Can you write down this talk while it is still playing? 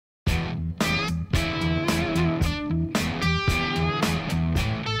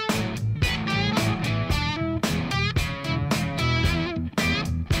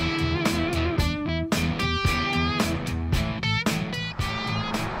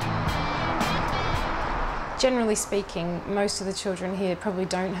Generally speaking, most of the children here probably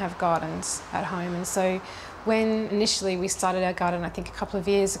don't have gardens at home, and so when initially we started our garden, I think a couple of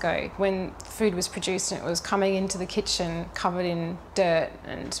years ago, when food was produced and it was coming into the kitchen covered in dirt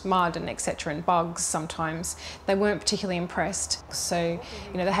and mud and etc. and bugs sometimes, they weren't particularly impressed. So,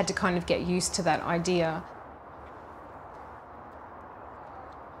 you know, they had to kind of get used to that idea.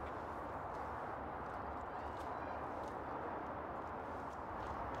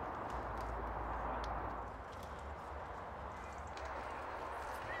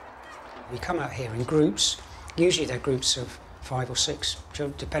 We come out here in groups. Usually they're groups of 5 or 6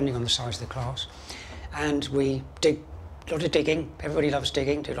 children, depending on the size of the class. And we dig, a lot of digging. Everybody loves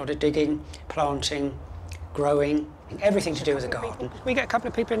digging. Do a lot of digging, planting, growing, everything to do with the garden. We get a couple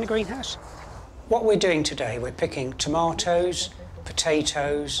of people in the greenhouse. What we're doing today, we're picking tomatoes,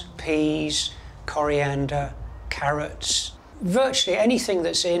 potatoes, peas, coriander, carrots. Virtually anything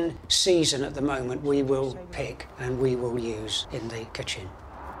that's in season at the moment we will pick and we will use in the kitchen.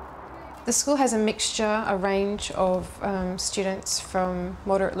 The school has a mixture, a range of students from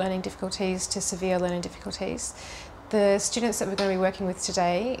moderate learning difficulties to severe learning difficulties. The students that we're going to be working with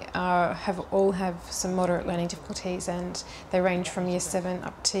today all have some moderate learning difficulties, and they range from Year 7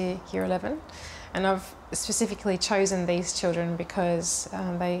 up to Year 11. And I've specifically chosen these children because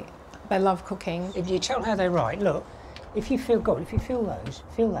they love cooking. If you tell how they write, look, if you feel good, if you feel those,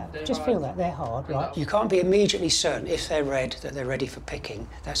 feel that, just feel that, they're hard, right? You can't be immediately certain if they're red that they're ready for picking.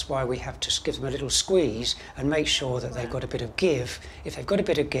 That's why we have to give them a little squeeze and make sure that they've got a bit of give. If they've got a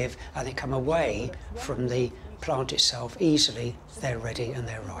bit of give and they come away from the plant itself easily, they're ready and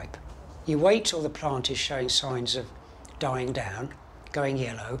they're ripe. You wait till the plant is showing signs of dying down, going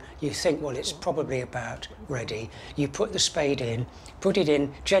yellow. You think, well, it's probably about ready. You put the spade in, put it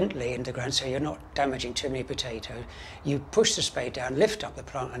in gently in the ground so you're not damaging too many potatoes. You push the spade down, lift up the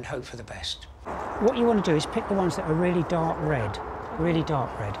plant and hope for the best. What you want to do is pick the ones that are really dark red. Really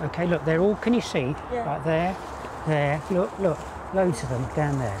dark red. Okay, look, they're all, can you see? Yeah. Right there, there, look, loads of them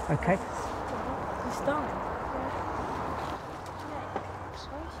down there, okay? It's starting.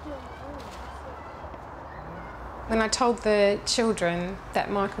 When I told the children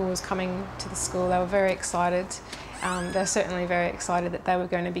that Michael was coming to the school, they were very excited. They're certainly very excited that they were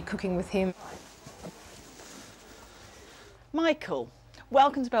going to be cooking with him. Michael,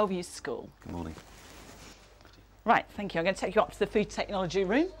 welcome to Belvue School. Good morning. Right, thank you. I'm going to take you up to the food technology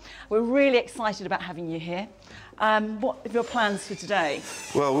room. We're really excited about having you here. What are your plans for today?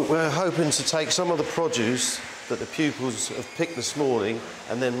 Well, we're hoping to take some of the produce that the pupils have picked this morning,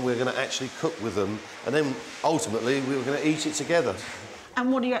 and then we're going to actually cook with them, and then ultimately we're going to eat it together.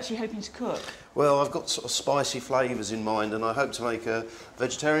 And what are you actually hoping to cook? Well, I've got sort of spicy flavours in mind, and I hope to make a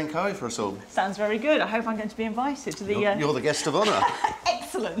vegetarian curry for us all. Sounds very good. I hope I'm going to be invited to the... You're the guest of honour.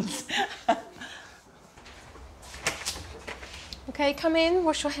 Excellent. Okay, come in,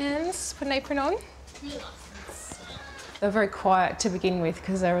 wash your hands, put an apron on. They were very quiet to begin with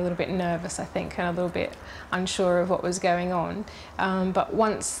because they were a little bit nervous, I think, and a little bit unsure of what was going on. But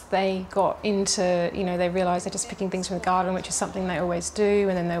once they got into, you know, they realised they're just picking things from the garden, which is something they always do,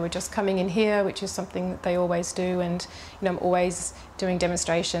 and then they were just coming in here, which is something that they always do, and, you know, I'm always doing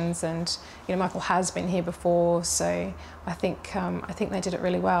demonstrations, and, you know, Michael has been here before, so I think they did it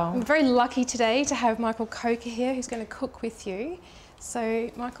really well. I'm very lucky today to have Michael Coker here, who's going to cook with you. So,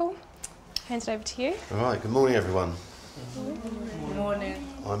 Michael, hand it over to you. All right, good morning, everyone. Good morning.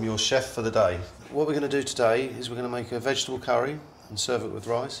 I'm your chef for the day. What we're going to do today is we're going to make a vegetable curry and serve it with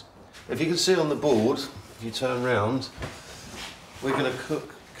rice. If you can see on the board, if you turn round, we're going to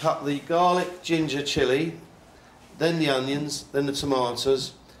cut the garlic, ginger, chilli, then the onions, then the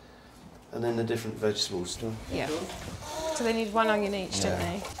tomatoes, and then the different vegetables. Yeah. So they need one onion each, don't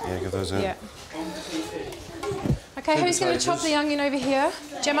they? Yeah, give those out. Yeah. Okay, who's going to chop the onion over here?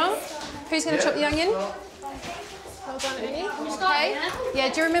 Gemma? Who's going to chop the onion? Well done, Ernie. Okay. Yeah,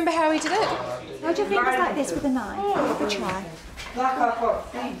 do you remember how we did it? How do you think it's like this with a knife? We'll try.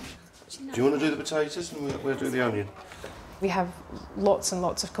 Do you want to do the potatoes and we'll do the onion? We have lots and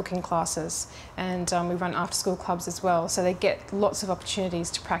lots of cooking classes, and we run after-school clubs as well, so they get lots of opportunities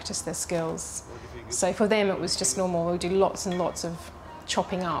to practice their skills. So for them it was just normal. We do lots and lots of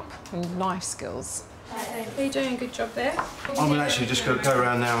chopping up and knife skills. Are you doing a good job there? I'm going to actually just go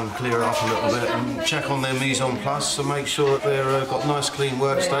around now and clear it up a little bit and check on their mise en place and make sure that they've got nice clean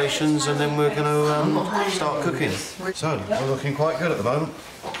workstations, and then we're going to start cooking. So, we're looking quite good at the moment.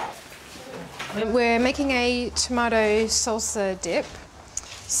 We're making a tomato salsa dip.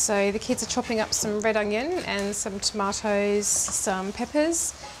 So the kids are chopping up some red onion and some tomatoes, some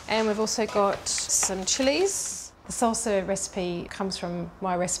peppers, and we've also got some chilies, The salsa recipe comes from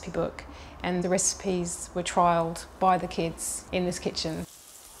my recipe book, and the recipes were trialled by the kids in this kitchen.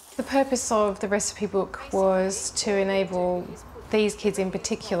 The purpose of the recipe book was to enable these kids in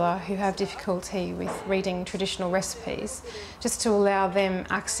particular who have difficulty with reading traditional recipes, just to allow them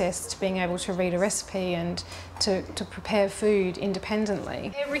access to being able to read a recipe and to prepare food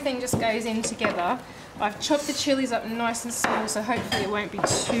independently. Everything just goes in together. I've chopped the chilies up nice and small, so hopefully it won't be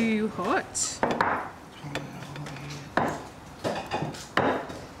too hot.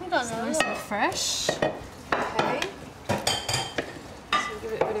 Nice and fresh. Okay. So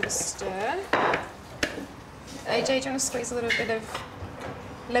give it a bit of a stir. AJ, do you want to squeeze a little bit of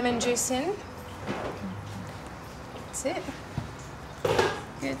lemon juice in? That's it.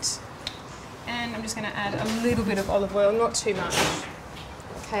 Good. And I'm just going to add a little bit of olive oil, not too much.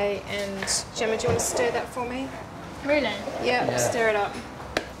 Okay, and Gemma, do you want to stir that for me? Really? Yeah, stir it up.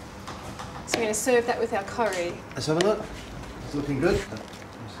 So we're going to serve that with our curry. Let's have a look. It's looking good.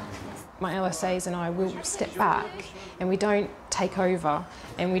 My LSAs and I will step back and we don't take over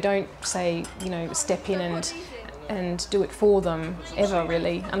and we don't say, you know, step in and do it for them ever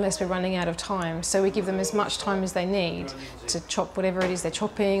really, unless we're running out of time. So we give them as much time as they need to chop whatever it is they're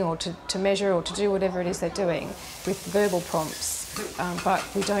chopping, or to measure, or to do whatever it is they're doing with verbal prompts. But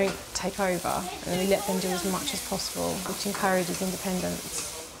we don't take over, and we let them do as much as possible, which encourages independence.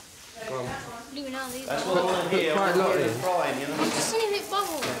 That's what I want to hear. Quite a lot in. Frying, you know? I'm just seeing it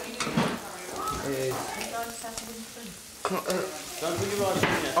bubble. Don't put your rice in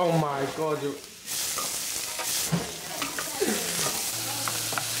there. Oh my god.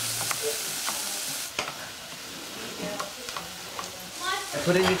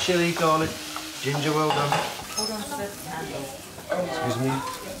 Put in your chilli, garlic, ginger, well done. Excuse me.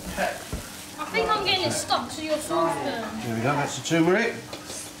 I think I'm getting it stuck to your saucepan. Here we go, that's the turmeric.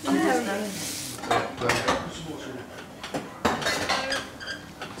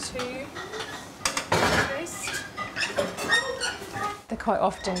 They quite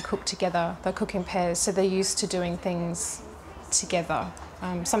often cook together. They cook in pairs, so they're used to doing things together.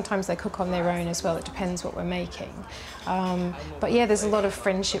 Sometimes they cook on their own as well. It depends what we're making. But yeah, there's a lot of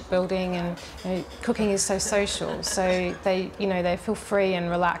friendship building, and cooking is so social. So they feel free and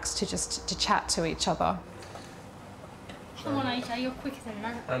relaxed to just chat to each other. Come on, AJ, you're quicker than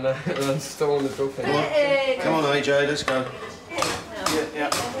that. I know, I'm still on the dolphin. Come on, AJ, let's go. Yeah.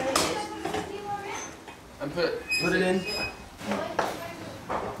 And put it in.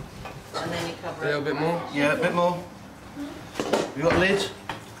 And then you cover A little bit more. Yeah, a bit more. You got a lid?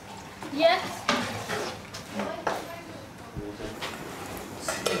 Yes.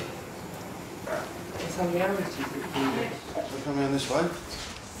 Come around this way.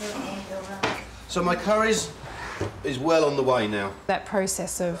 So my curries is well on the way now. That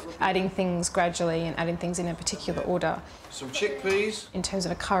process of adding things gradually and adding things in a particular order. Some chickpeas. In terms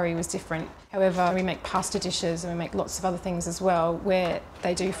of a curry was different. However, we make pasta dishes and we make lots of other things as well where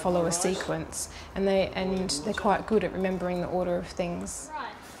they do follow a sequence, and they're quite good at remembering the order of things.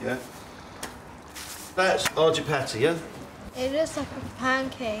 Yeah. That's our chapati, yeah? It looks like a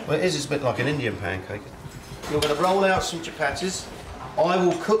pancake. Well, it is. It's a bit like an Indian pancake. You're going to roll out some chapatis. I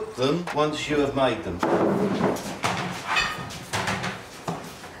will cook them once you have made them.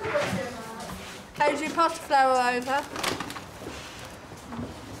 How do you pass the flour over?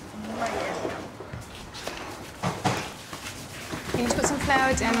 Can you just put some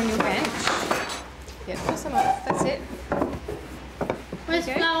flour down on your bench? Yeah, put some up. That's it. Where's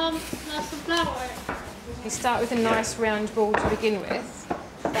Okay. flour? There's some flour. You start with a nice round ball to begin with.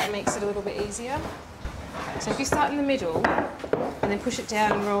 That makes it a little bit easier. So if you start in the middle and then push it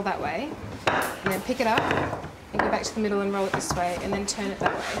down and roll that way, and then pick it up and go back to the middle and roll it this way, and then turn it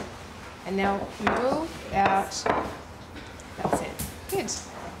that way. And now middle, out. That's it. Good.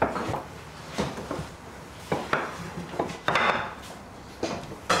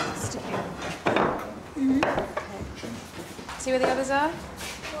 Stick it. Okay. See where the others are?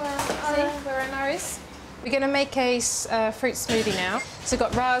 See where our is? We're going to make a fruit smoothie now. So we've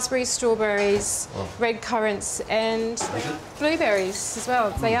got raspberries, strawberries, red currants and blueberries as well.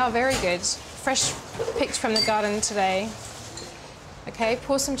 They are very good. Fresh picked from the garden today. Okay,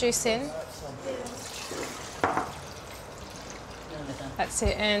 pour some juice in. That's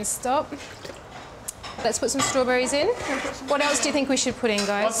it, and stop. Let's put some strawberries in. What else do you think we should put in,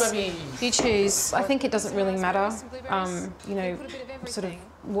 guys? You choose. I think it doesn't really matter, you know, sort of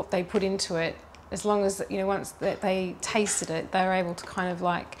what they put into it. As long as, you know, once that they tasted it, they were able to kind of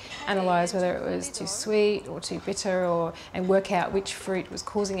like analyse whether it was too sweet or too bitter, and work out which fruit was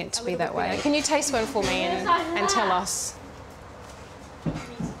causing it to be that way. Can you taste one for me and tell us?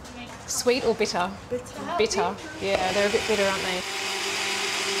 Sweet or bitter? Bitter. Bitter. Yeah, they're a bit bitter, aren't they?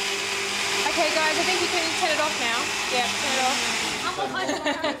 Okay, guys, I think you can turn it off now. Yeah, turn it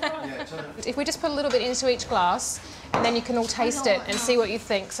off. If we just put a little bit into each glass, and then you can all taste it and see what you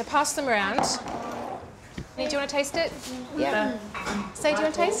think. So pass them around. Do you want to taste it? Yeah. Say, do you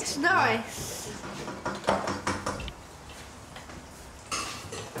want to taste? Nice.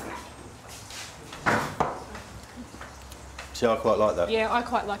 See, I quite like that. Yeah, I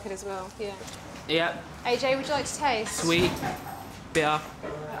quite like it as well, yeah. Yeah. AJ, would you like to taste? Sweet. Bitter.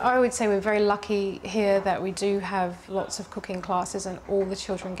 I would say we're very lucky here that we do have lots of cooking classes and all the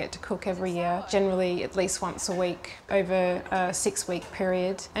children get to cook every year, generally at least once a week over a 6-week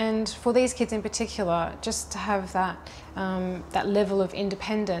period. And for these kids in particular, just to have that, that level of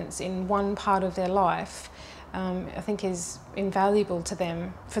independence in one part of their life, I think is invaluable to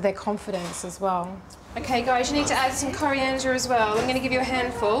them for their confidence as well. Okay guys, you need to add some coriander as well. I'm going to give you a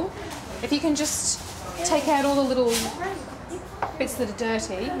handful. If you can just take out all the little bits that are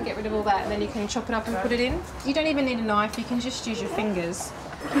dirty and get rid of all that, and then you can chop it up and put it in. You don't even need a knife, you can just use your fingers.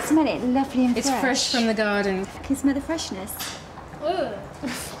 Can you smell it lovely and fresh? It's fresh from the garden. Can you smell the freshness?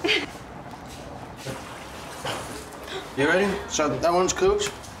 You ready? So that one's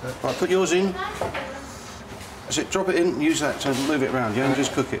cooked. Right, put yours in. That's it, drop it in, use that to move it around, yeah, and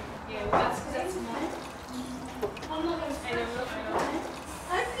just cook it.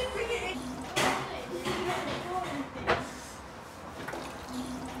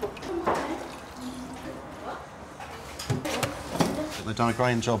 They've done a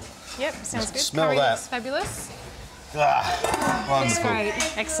great job. Yep, sounds good. Smell Curry that. looks fabulous. Ah, wonderful. Great,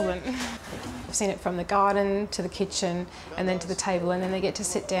 excellent. I've seen it from the garden to the kitchen and then to the table, and then they get to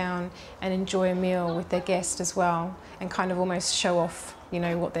sit down and enjoy a meal with their guest as well and kind of almost show off, you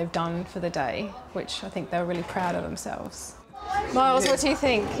know, what they've done for the day, which I think they're really proud of themselves. Miles, what do you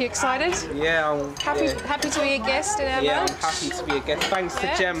think? You excited? Yeah, I'm Happy to be a guest in our I'm lunch? happy to be a guest. Thanks to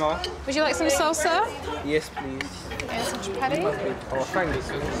Yeah. Gemma. Would you like some salsa? Yes, please. And some patty? Oh, thanks.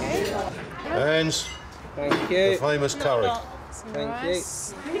 And Thank the you. famous curry. Some Thank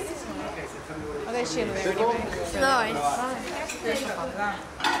rice. Oh, there's Sheila there anyway. Nice.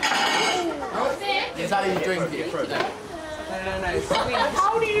 Is that how you drink it?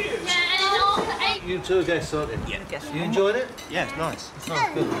 You two are guests, aren't you? Yeah, guess. You enjoyed it? Yeah, it's nice. It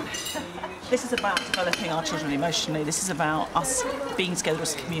sounds good. This is about developing our children emotionally. This is about us being together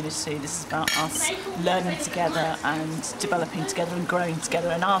as a community. This is about us learning together and developing together and growing together.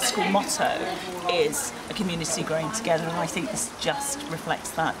 And our school motto is a community growing together, and I think this just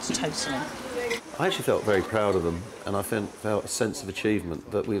reflects that totally. I actually felt very proud of them, and I felt a sense of achievement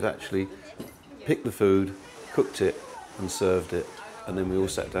that we've actually picked the food, cooked it and served it, and then we all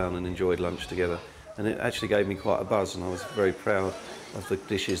sat down and enjoyed lunch together. And it actually gave me quite a buzz, and I was very proud of the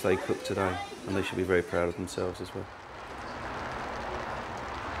dishes they cooked today, and they should be very proud of themselves as well.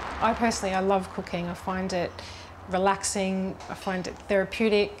 I personally, I love cooking. I find it relaxing, I find it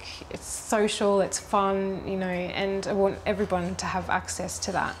therapeutic, it's social, it's fun, you know, and I want everyone to have access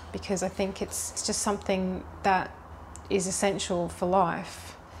to that because I think it's just something that is essential for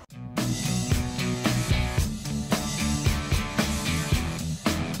life.